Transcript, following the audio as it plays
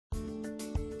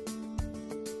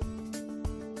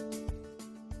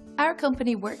Our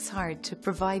company works hard to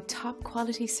provide top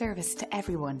quality service to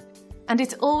everyone, and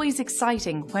it's always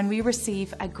exciting when we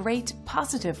receive a great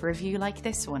positive review like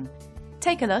this one.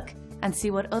 Take a look and see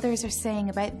what others are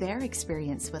saying about their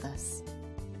experience with us.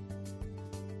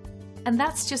 And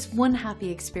that's just one happy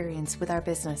experience with our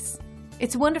business.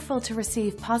 It's wonderful to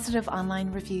receive positive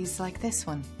online reviews like this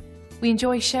one. We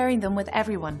enjoy sharing them with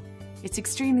everyone. It's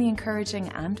extremely encouraging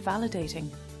and validating.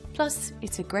 Plus,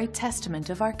 it's a great testament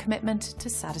of our commitment to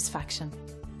satisfaction.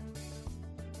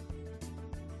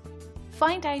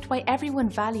 Find out why everyone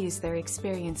values their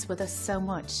experience with us so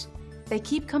much. They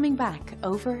keep coming back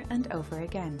over and over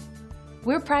again.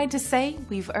 We're proud to say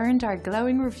we've earned our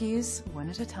glowing reviews one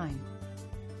at a time.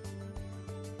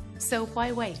 So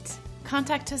why wait?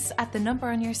 Contact us at the number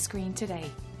on your screen today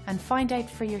and find out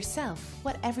for yourself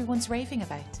what everyone's raving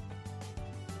about.